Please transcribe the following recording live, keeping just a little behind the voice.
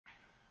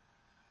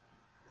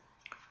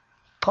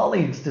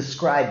Colleagues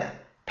describe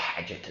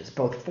Paget as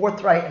both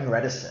forthright and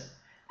reticent.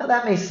 Now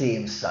that may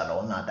seem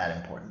subtle, not that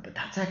important, but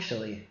that's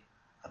actually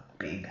a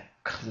big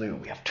clue.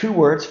 We have two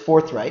words,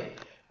 forthright,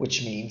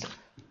 which means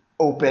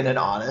open and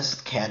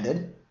honest,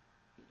 candid,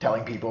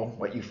 telling people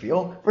what you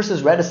feel,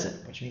 versus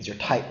reticent, which means you're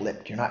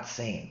tight-lipped, you're not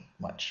saying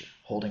much, you're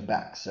holding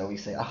back. So we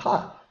say,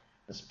 aha,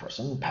 this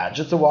person,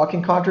 Paget's a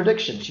walking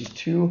contradiction. She's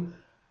two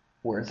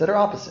words that are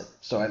opposite.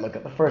 So I look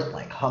at the first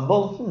blank,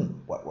 humble,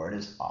 what word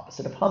is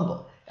opposite of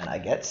humble? And I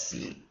get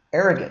C,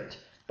 arrogant.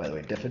 By the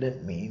way,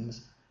 diffident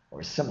means,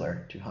 or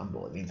similar to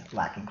humble, it means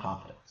lacking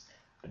confidence.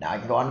 But now I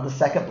can go on to the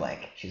second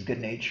blank. She's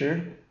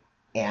good-natured,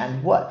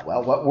 and what?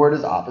 Well, what word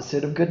is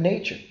opposite of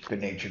good-natured?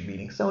 Good-natured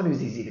meaning someone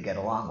who's easy to get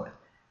along with.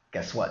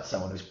 Guess what?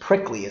 Someone who's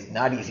prickly is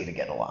not easy to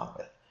get along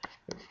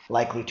with,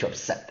 likely to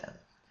upset them.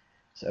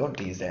 So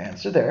D is the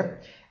answer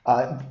there.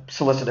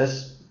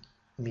 Solicitous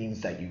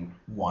means that you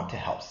want to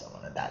help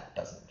someone, and that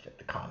doesn't fit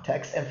the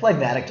context. And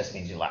phlegmatic just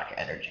means you lack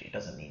energy. It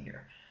doesn't mean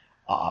you're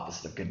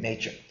opposite of good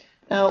nature.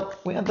 Now,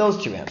 we have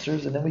those two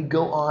answers, and then we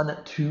go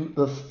on to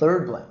the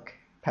third blank.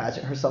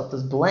 Paget herself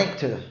does blank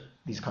to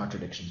these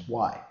contradictions.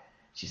 Why?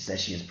 She says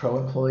she is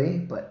pro-employee,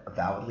 but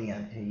avowedly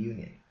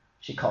anti-union.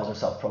 She calls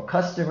herself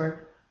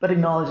pro-customer, but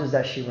acknowledges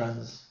that she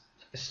runs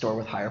a store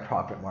with higher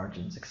profit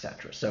margins,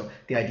 etc. So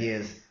the idea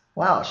is,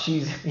 wow,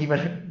 she's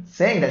even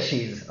saying that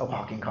she's a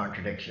walking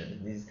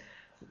contradiction. She's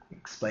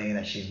explaining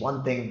that she's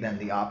one thing, then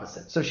the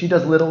opposite. So she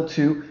does little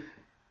to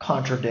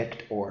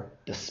contradict or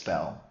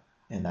dispel,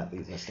 and that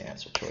leads us to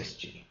answer choice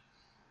G.